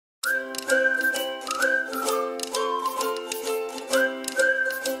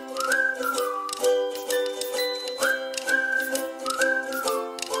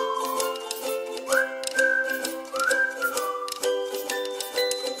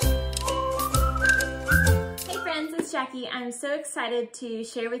is Jackie. I'm so excited to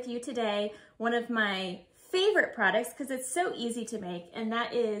share with you today one of my favorite products because it's so easy to make, and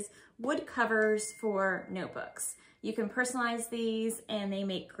that is wood covers for notebooks. You can personalize these and they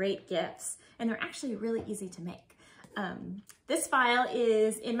make great gifts, and they're actually really easy to make. This file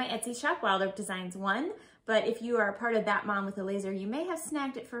is in my Etsy shop, Wild Oak Designs 1, but if you are a part of That Mom with a Laser, you may have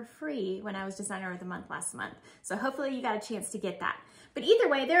snagged it for free when I was Designer of the Month last month. So hopefully you got a chance to get that. But either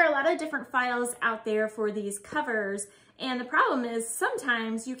way, there are a lot of different files out there for these covers, and the problem is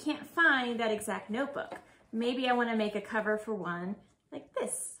sometimes you can't find that exact notebook. Maybe I want to make a cover for one like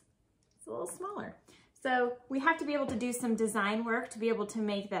this. It's a little smaller. So we have to be able to do some design work to be able to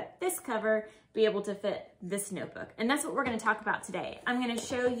make this cover be able to fit this notebook. And that's what we're going to talk about today. I'm going to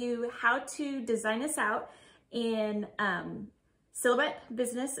show you how to design this out in Silhouette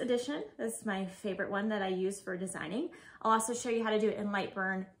Business Edition. This is my favorite one that I use for designing. I'll also show you how to do it in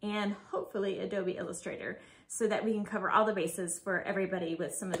Lightburn and hopefully Adobe Illustrator so that we can cover all the bases for everybody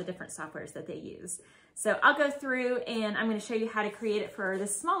with some of the different softwares that they use. So I'll go through and I'm going to show you how to create it for the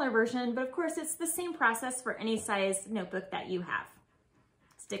smaller version, but of course it's the same process for any size notebook that you have.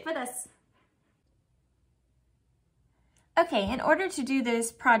 Stick with us. Okay, in order to do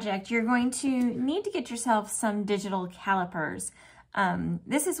this project, you're going to need to get yourself some digital calipers.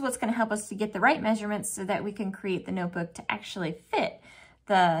 This is what's going to help us to get the right measurements so that we can create the notebook to actually fit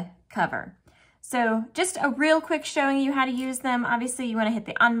the cover. So just a real quick showing you how to use them. Obviously you want to hit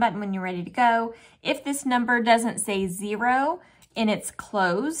the on button when you're ready to go. If this number doesn't say 0 and it's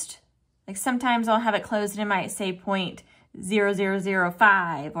closed, like sometimes I'll have it closed and it might say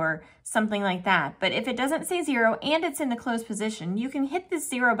 0.0005 or something like that. But if it doesn't say 0 and it's in the closed position, you can hit this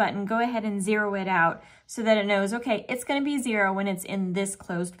 0 button, go ahead and zero it out so that it knows, okay, it's going to be 0 when it's in this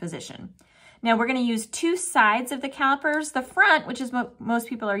closed position. Now we're going to use two sides of the calipers. The front, which is what most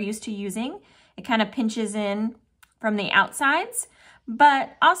people are used to using, it kind of pinches in from the outsides,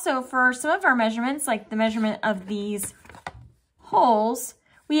 but also for some of our measurements, like the measurement of these holes,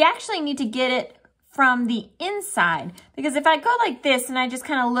 we actually need to get it from the inside, because if I go like this and I just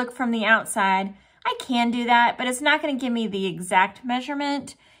kind of look from the outside, I can do that, but it's not going to give me the exact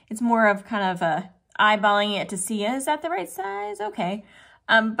measurement. It's more of kind of eyeballing it to see, is that the right size? Okay.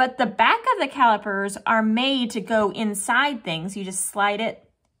 But the back of the calipers are made to go inside things. You just slide it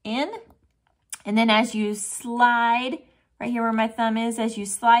in. And then as you slide, right here where my thumb is, as you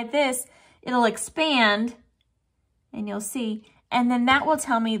slide this, it'll expand and you'll see, and then that will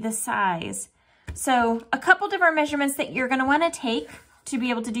tell me the size. So a couple different measurements that you're gonna wanna take to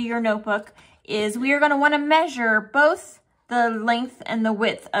be able to do your notebook is we are gonna wanna measure both the length and the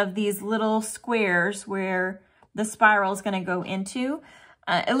width of these little squares where the spiral is gonna go into.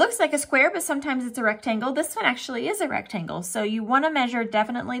 It looks like a square, but sometimes it's a rectangle. This one actually is a rectangle. So you want to measure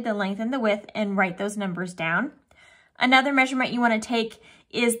definitely the length and the width and write those numbers down. Another measurement you want to take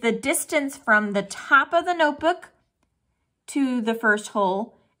is the distance from the top of the notebook to the first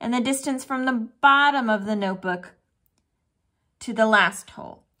hole and the distance from the bottom of the notebook to the last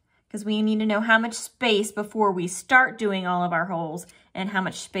hole, because we need to know how much space before we start doing all of our holes and how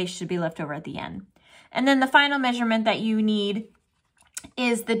much space should be left over at the end. And then the final measurement that you need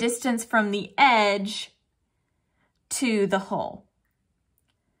is the distance from the edge to the hole.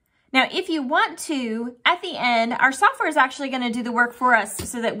 Now, if you want to, at the end, our software is actually going to do the work for us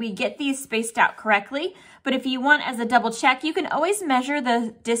so that we get these spaced out correctly. But if you want as a double check, you can always measure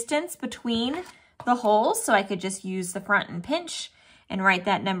the distance between the holes. So I could just use the front and pinch and write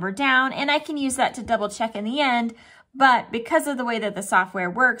that number down. And I can use that to double check in the end. But because of the way that the software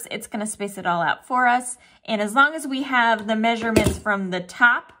works, it's going to space it all out for us. And as long as we have the measurements from the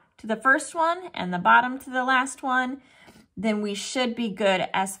top to the first one and the bottom to the last one, then we should be good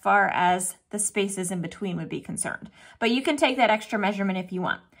as far as the spaces in between would be concerned. But you can take that extra measurement if you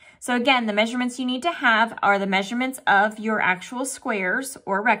want. So again, the measurements you need to have are the measurements of your actual squares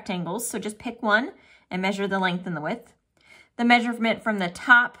or rectangles. So just pick one and measure the length and the width. The measurement from the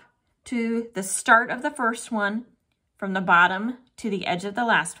top to the start of the first one, from the bottom to the edge of the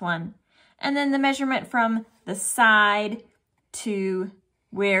last one, and then the measurement from the side to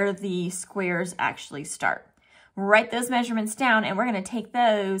where the squares actually start. Write those measurements down, and we're going to take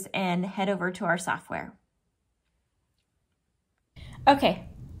those and head over to our software. Okay,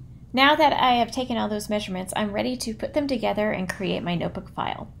 now that I have taken all those measurements, I'm ready to put them together and create my notebook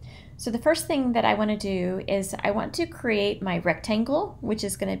file. So the first thing that I want to do is I want to create my rectangle, which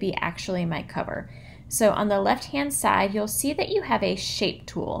is going to be actually my cover. So on the left-hand side, you'll see that you have a shape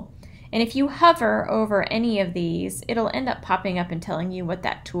tool. And if you hover over any of these, it'll end up popping up and telling you what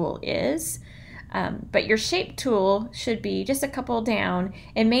that tool is. But your shape tool should be just a couple down.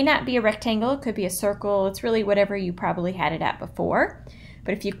 It may not be a rectangle, it could be a circle. It's really whatever you probably had it at before.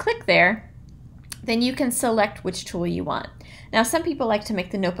 But if you click there, then you can select which tool you want. Now, some people like to make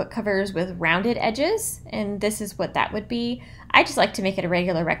the notebook covers with rounded edges, and this is what that would be. I just like to make it a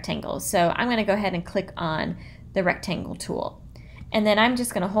regular rectangle. So I'm gonna go ahead and click on the rectangle tool. And then I'm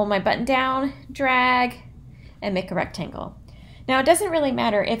just gonna hold my button down, drag, and make a rectangle. Now, it doesn't really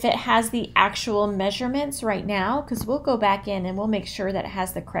matter if it has the actual measurements right now, because we'll go back in and we'll make sure that it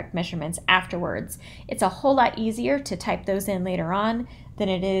has the correct measurements afterwards. It's a whole lot easier to type those in later on than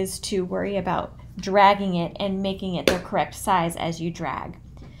it is to worry about dragging it and making it the correct size as you drag.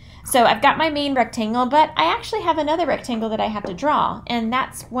 So I've got my main rectangle, but I actually have another rectangle that I have to draw, and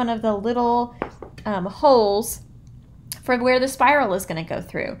that's one of the little holes for where the spiral is going to go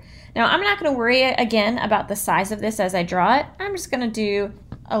through. Now, I'm not going to worry again about the size of this as I draw it. I'm just going to do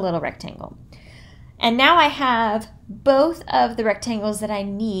a little rectangle. And now I have both of the rectangles that I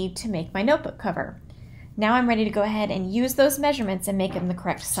need to make my notebook cover. Now I'm ready to go ahead and use those measurements and make them the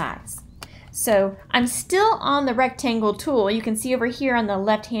correct size. So I'm still on the rectangle tool. You can see over here on the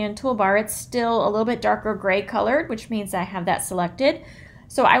left-hand toolbar, it's still a little bit darker gray colored, which means I have that selected.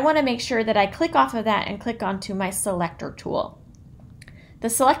 So I want to make sure that I click off of that and click onto my selector tool. The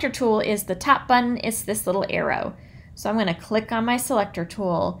selector tool is the top button, it's this little arrow. So I'm going to click on my selector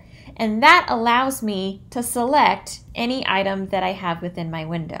tool, and that allows me to select any item that I have within my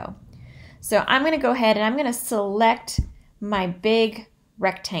window. So I'm going to go ahead and I'm going to select my big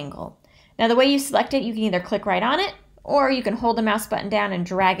rectangle. Now, the way you select it, you can either click right on it, or you can hold the mouse button down and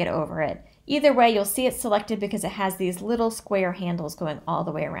drag it over it. Either way, you'll see it selected because it has these little square handles going all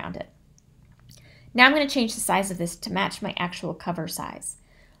the way around it. Now I'm going to change the size of this to match my actual cover size.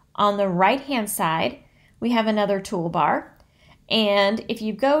 On the right-hand side, we have another toolbar. And if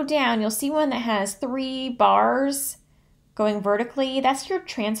you go down, you'll see one that has 3 bars going vertically. That's your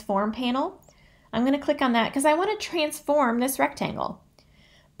transform panel. I'm going to click on that because I want to transform this rectangle.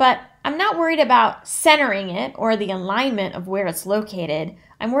 But I'm not worried about centering it or the alignment of where it's located.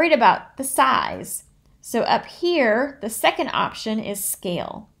 I'm worried about the size. So up here, the second option is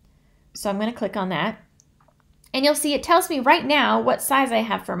scale. So I'm going to click on that. And you'll see it tells me right now what size I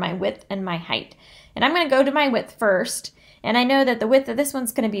have for my width and my height. And I'm going to go to my width first. And I know that the width of this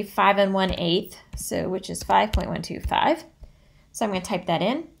one's going to be 5 1/8, so which is 5.125. So I'm going to type that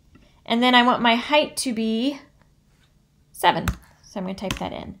in. And then I want my height to be 7. So I'm going to type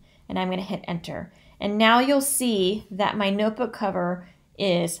that in, and I'm going to hit enter. And now you'll see that my notebook cover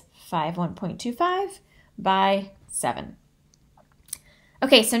is 1.25 by 7.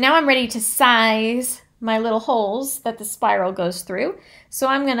 Okay, so now I'm ready to size my little holes that the spiral goes through. So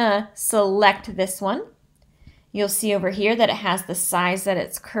I'm going to select this one. You'll see over here that it has the size that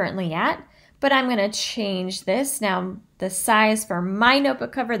it's currently at, but I'm going to change this. Now, the size for my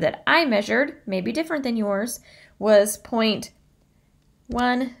notebook cover that I measured, may be different than yours, was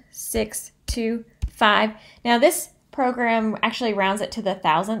 0.1625. Now this program actually rounds it to the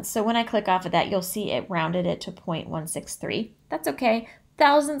thousandths, so when I click off of that, you'll see it rounded it to 0.163. That's okay.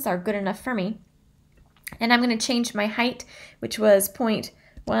 Thousandths are good enough for me. And I'm going to change my height, which was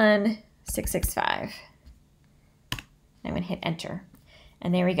 0.1665. I'm going to hit enter.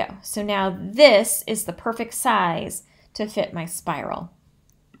 And there we go. So now this is the perfect size to fit my spiral.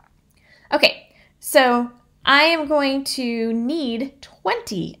 Okay, so I am going to need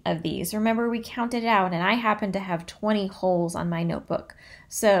 20 of these. Remember, we counted it out, and I happen to have 20 holes on my notebook.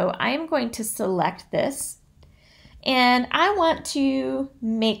 So I am going to select this, and I want to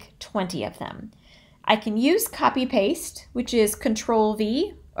make 20 of them. I can use copy paste, which is Control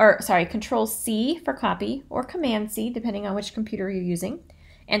C for copy, or Command C, depending on which computer you're using.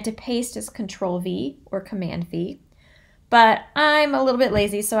 And to paste is Control V or Command V. But I'm a little bit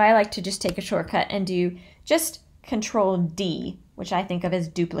lazy, so I like to just take a shortcut and do just Control D, which I think of as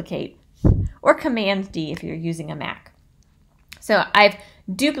duplicate, or Command D if you're using a Mac. So I've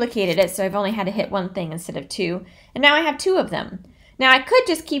duplicated it, so I've only had to hit one thing instead of 2, and now I have 2 of them. Now I could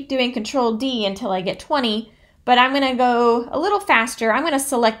just keep doing Control D until I get 20, but I'm going to go a little faster. I'm going to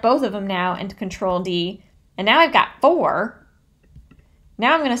select both of them now and Control D, and now I've got 4.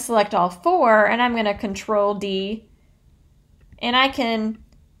 Now I'm going to select all 4, and I'm going to Control D, and I can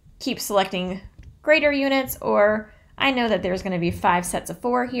keep selecting greater units, or I know that there's going to be 5 sets of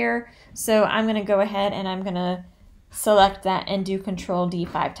 4 here, so I'm going to go ahead and I'm going to select that and do Control D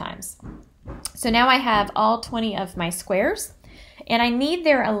 5 times. So now I have all 20 of my squares, and I need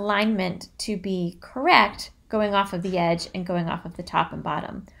their alignment to be correct going off of the edge and going off of the top and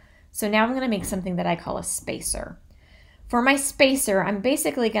bottom. So now I'm going to make something that I call a spacer. For my spacer, I'm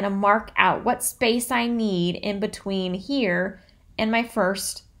basically going to mark out what space I need in between here and my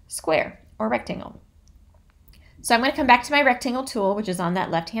first square or rectangle. So I'm going to come back to my rectangle tool, which is on that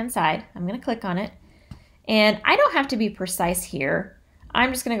left-hand side. I'm going to click on it. And I don't have to be precise here.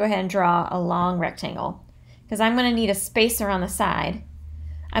 I'm just going to go ahead and draw a long rectangle because I'm going to need a spacer on the side.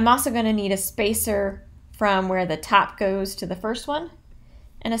 I'm also going to need a spacer from where the top goes to the first one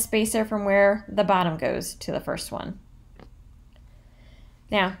and a spacer from where the bottom goes to the first one.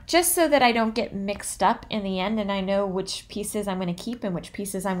 Now, just so that I don't get mixed up in the end and I know which pieces I'm going to keep and which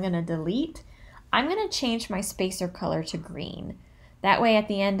pieces I'm going to delete, I'm going to change my spacer color to green. That way at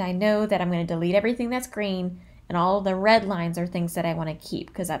the end I know that I'm going to delete everything that's green and all the red lines are things that I want to keep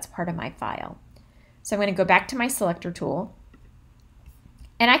because that's part of my file. So I'm going to go back to my selector tool,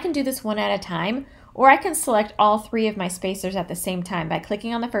 and I can do this one at a time, or I can select all three of my spacers at the same time by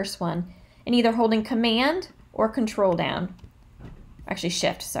clicking on the first one and either holding Command or Control down. Actually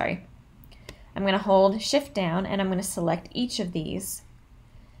Shift, sorry. I'm going to hold Shift down and I'm going to select each of these.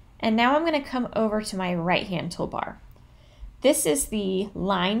 And now I'm going to come over to my right-hand toolbar. This is the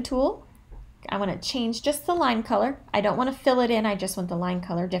line tool. I want to change just the line color. I don't want to fill it in, I just want the line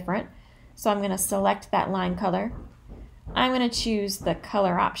color different. So I'm going to select that line color. I'm going to choose the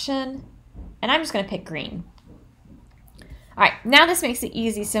color option and I'm just going to pick green. All right, now this makes it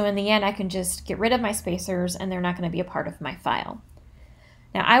easy, so in the end I can just get rid of my spacers and they're not going to be a part of my file.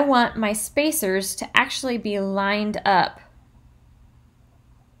 Now I want my spacers to actually be lined up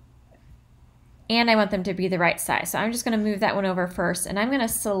and I want them to be the right size. So I'm just going to move that one over first and I'm going to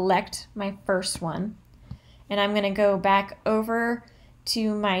select my first one and I'm going to go back over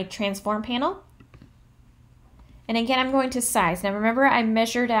to my transform panel. And again, I'm going to size. Now remember I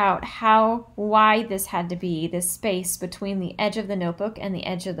measured out how wide this had to be, this space between the edge of the notebook and the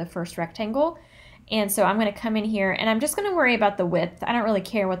edge of the first rectangle. And so I'm going to come in here and I'm just going to worry about the width. I don't really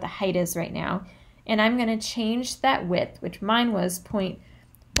care what the height is right now. And I'm going to change that width, which mine was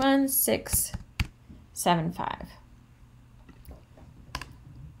 0.1675.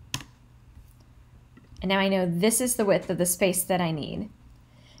 And now I know this is the width of the space that I need.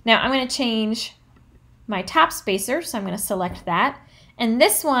 Now I'm going to change my top spacer, so I'm going to select that. And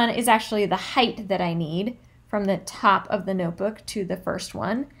this one is actually the height that I need from the top of the notebook to the first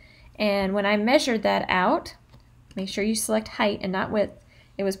one. And when I measured that out, make sure you select height and not width,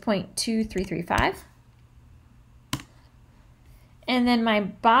 it was 0.2335. And then my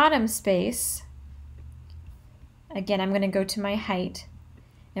bottom space, again, I'm going to go to my height,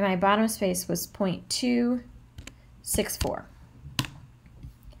 and my bottom space was 0.264.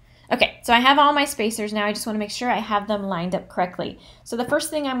 Okay, so I have all my spacers now. I just want to make sure I have them lined up correctly. So the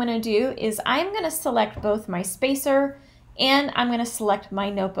first thing I'm going to do is I'm going to select both my spacer and I'm going to select my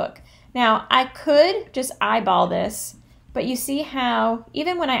notebook. Now I could just eyeball this, but you see how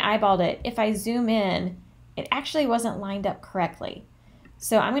even when I eyeballed it, if I zoom in, it actually wasn't lined up correctly.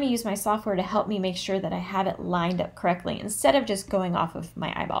 So I'm going to use my software to help me make sure that I have it lined up correctly instead of just going off of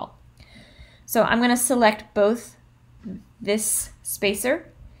my eyeball. So I'm going to select both this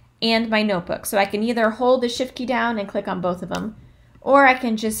spacer and my notebook. So I can either hold the Shift key down and click on both of them, or I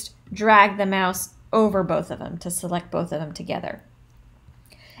can just drag the mouse over both of them to select both of them together.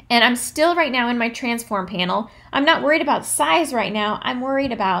 And I'm still right now in my transform panel. I'm not worried about size right now. I'm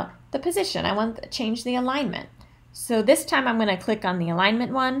worried about the position. I want to change the alignment. So this time I'm going to click on the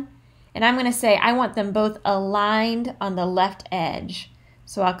alignment one and I'm going to say I want them both aligned on the left edge.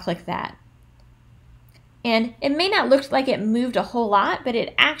 So I'll click that. And it may not look like it moved a whole lot, but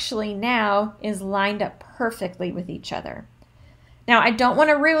it actually now is lined up perfectly with each other. Now I don't want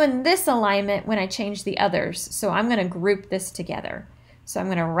to ruin this alignment when I change the others, so I'm going to group this together. So I'm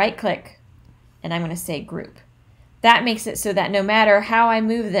going to right click and I'm going to say group. That makes it so that no matter how I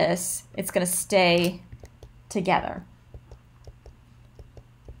move this, it's going to stay together.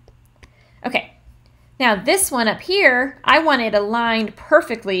 Okay, now this one up here, I want it aligned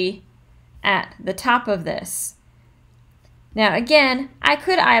perfectly at the top of this. Now again, I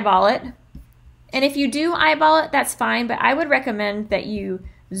could eyeball it, and if you do eyeball it, that's fine, but I would recommend that you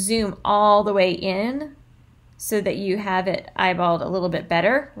zoom all the way in so that you have it eyeballed a little bit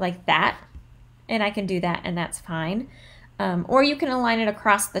better, like that. And I can do that, and that's fine. Or you can align it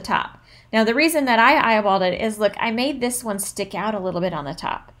across the top. Now the reason that I eyeballed it is, look, I made this one stick out a little bit on the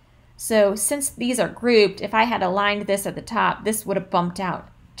top. So since these are grouped, if I had aligned this at the top, this would have bumped out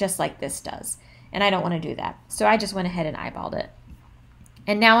just like this does. And I don't want to do that. So I just went ahead and eyeballed it.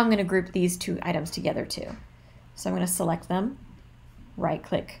 And now I'm going to group these two items together too. So I'm going to select them, right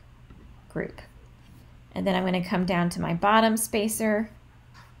click, group. And then I'm going to come down to my bottom spacer.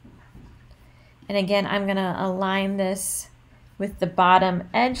 And again, I'm going to align this with the bottom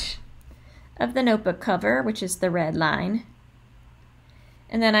edge of the notebook cover, which is the red line.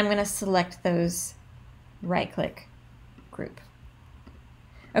 And then I'm going to select those, right-click, group.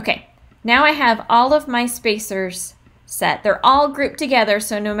 Okay, now I have all of my spacers set. They're all grouped together,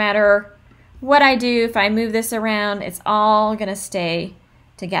 so no matter what I do, if I move this around, it's all going to stay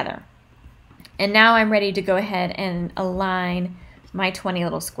together. And now I'm ready to go ahead and align my 20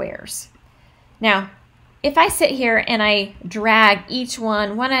 little squares. Now, if I sit here and I drag each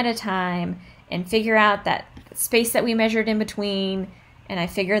one at a time and figure out that space that we measured in between, and I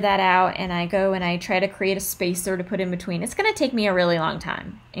figure that out, and I go and I try to create a spacer to put in between, it's going to take me a really long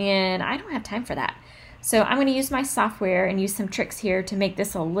time, and I don't have time for that. So I'm going to use my software and use some tricks here to make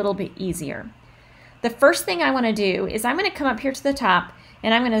this a little bit easier. The first thing I want to do is I'm going to come up here to the top,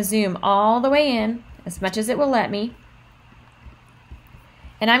 and I'm going to zoom all the way in as much as it will let me.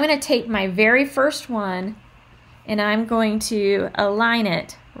 And I'm going to take my very first one and I'm going to align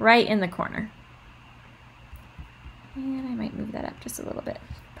it right in the corner. And I might move that up just a little bit.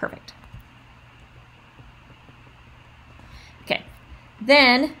 Perfect. Okay,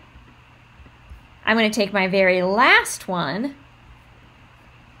 then I'm going to take my very last one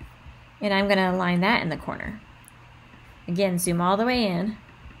and I'm going to align that in the corner. Again, zoom all the way in.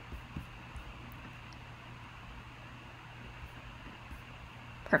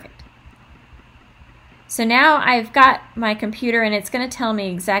 Perfect. So now I've got my computer and it's going to tell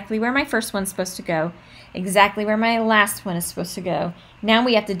me exactly where my first one's supposed to go, exactly where my last one is supposed to go. Now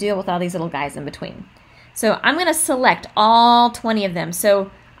we have to deal with all these little guys in between. So I'm going to select all 20 of them.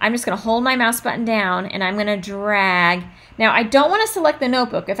 So I'm just going to hold my mouse button down and I'm going to drag. Now I don't want to select the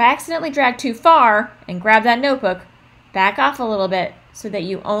notebook. If I accidentally drag too far and grab that notebook, back off a little bit so that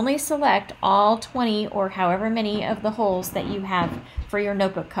you only select all 20 or however many of the holes that you have for your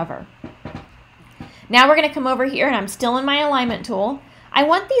notebook cover. Now we're going to come over here and I'm still in my alignment tool. I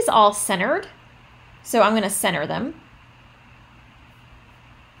want these all centered, so I'm going to center them.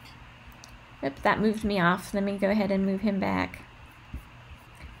 Oops, that moved me off. Let me go ahead and move him back.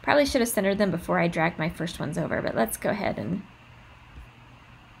 Probably should have centered them before I dragged my first ones over, but let's go ahead and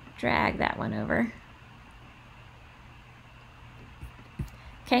drag that one over.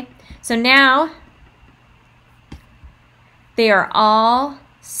 Okay, so now they are all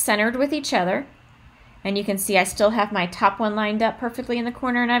centered with each other. And you can see I still have my top one lined up perfectly in the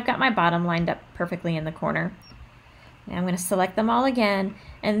corner and I've got my bottom lined up perfectly in the corner. Now I'm going to select them all again,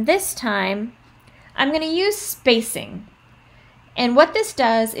 and this time I'm going to use spacing. And what this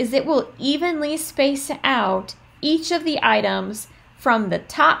does is it will evenly space out each of the items from the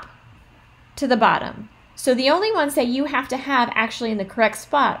top to the bottom. So the only ones that you have to have actually in the correct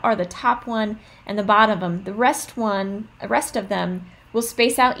spot are the top one and the bottom of them. The rest of them will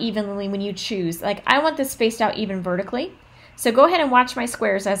space out evenly when you choose. Like I want this spaced out even vertically. So go ahead and watch my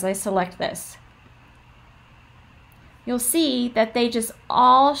squares as I select this. You'll see that they just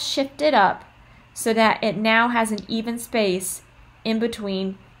all shifted up so that it now has an even space in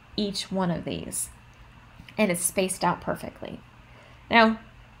between each one of these. And it's spaced out perfectly. Now,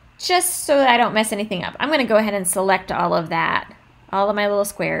 just so that I don't mess anything up, I'm going to go ahead and select all of that, all of my little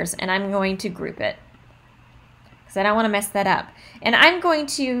squares, and I'm going to group it because I don't want to mess that up. And I'm going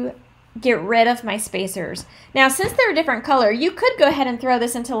to get rid of my spacers. Now, since they're a different color, you could go ahead and throw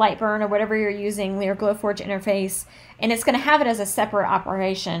this into Lightburn or whatever you're using, your Glowforge interface, and it's going to have it as a separate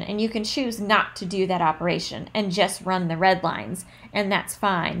operation, and you can choose not to do that operation and just run the red lines, and that's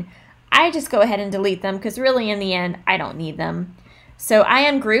fine. I just go ahead and delete them because really in the end, I don't need them. So I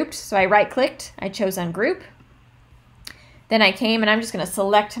ungrouped, so I right-clicked, I chose Ungroup. Then I came and I'm just going to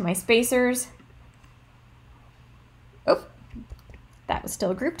select my spacers. Oh, that was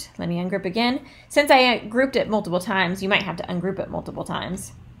still grouped. Let me ungroup again. Since I grouped it multiple times, you might have to ungroup it multiple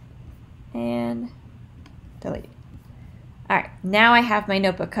times. And delete. All right, now I have my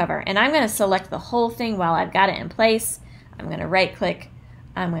notebook cover, and I'm going to select the whole thing while I've got it in place. I'm going to right-click,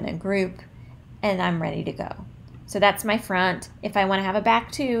 I'm going to group, and I'm ready to go. So that's my front. If I want to have a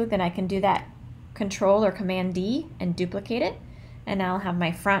back too, then I can do that Control or Command D and duplicate it, and I'll have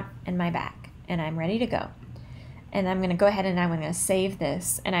my front and my back, and I'm ready to go. And I'm going to go ahead and I'm going to save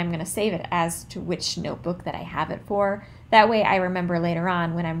this, and I'm going to save it as to which notebook that I have it for. That way I remember later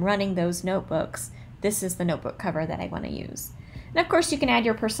on when I'm running those notebooks, this is the notebook cover that I want to use. And of course you can add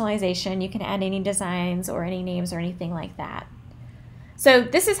your personalization, you can add any designs or any names or anything like that. So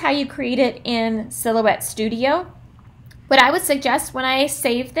this is how you create it in Silhouette Studio. What I would suggest when I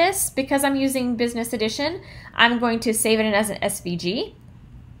save this, because I'm using Business Edition, I'm going to save it as an SVG.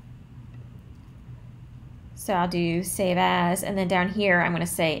 So I'll do Save As, and then down here I'm going to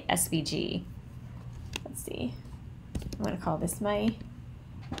say SVG. see. I'm gonna call this my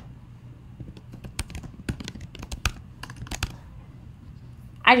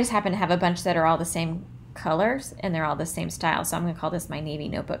I just happen to have a bunch that are all the same colors and they're all the same style. So I'm gonna call this my navy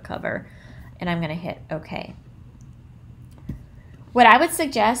notebook cover, and I'm gonna hit OK. What I would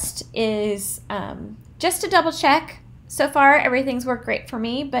suggest is just to double check. So far, everything's worked great for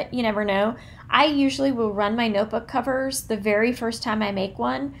me, but you never know. I usually will run my notebook covers the very first time I make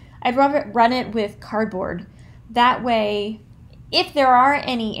one. I'd rather run it with cardboard. That way, if there are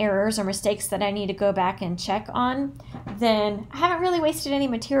any errors or mistakes that I need to go back and check on, then I haven't really wasted any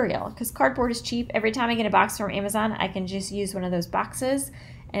material, because cardboard is cheap. Every time I get a box from Amazon, I can just use one of those boxes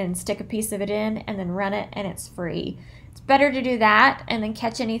and stick a piece of it in and then run it, and it's free. It's better to do that and then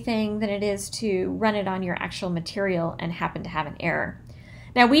catch anything than it is to run it on your actual material and happen to have an error.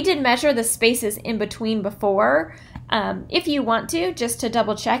 Now, we did measure the spaces in between before. If you want to, just to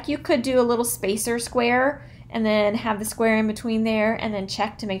double check, you could do a little spacer square and then have the square in between there and then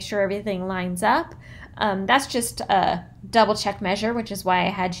check to make sure everything lines up. That's just a double check measure, which is why I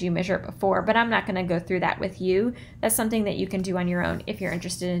had you measure it before, but I'm not going to go through that with you. That's something that you can do on your own if you're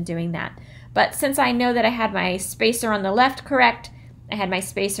interested in doing that. But since I know that I had my spacer on the left correct, I had my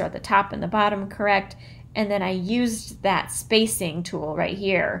spacer at the top and the bottom correct, and then I used that spacing tool right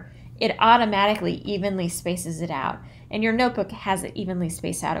here, it automatically evenly spaces it out. And your notebook has it evenly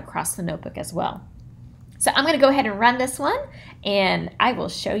spaced out across the notebook as well. So I'm going to go ahead and run this one, and I will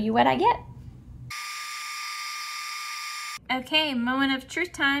show you what I get. Okay, moment of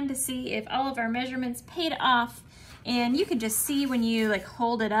truth time to see if all of our measurements paid off. And you can just see when you like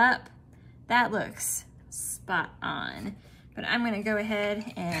hold it up, that looks spot on. But I'm going to go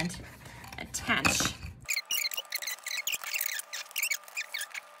ahead and attach.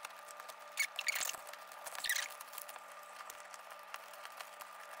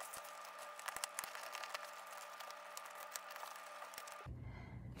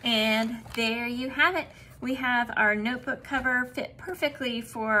 And there you have it. We have our notebook cover fit perfectly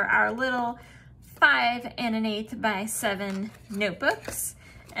for our little 5 1/8 by 7 notebooks.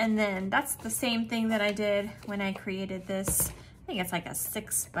 And then that's the same thing that I did when I created this. I think it's like a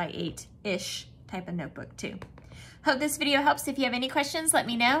 6 by 8-ish type of notebook too. Hope this video helps. If you have any questions, let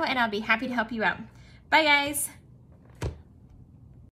me know and I'll be happy to help you out. Bye guys.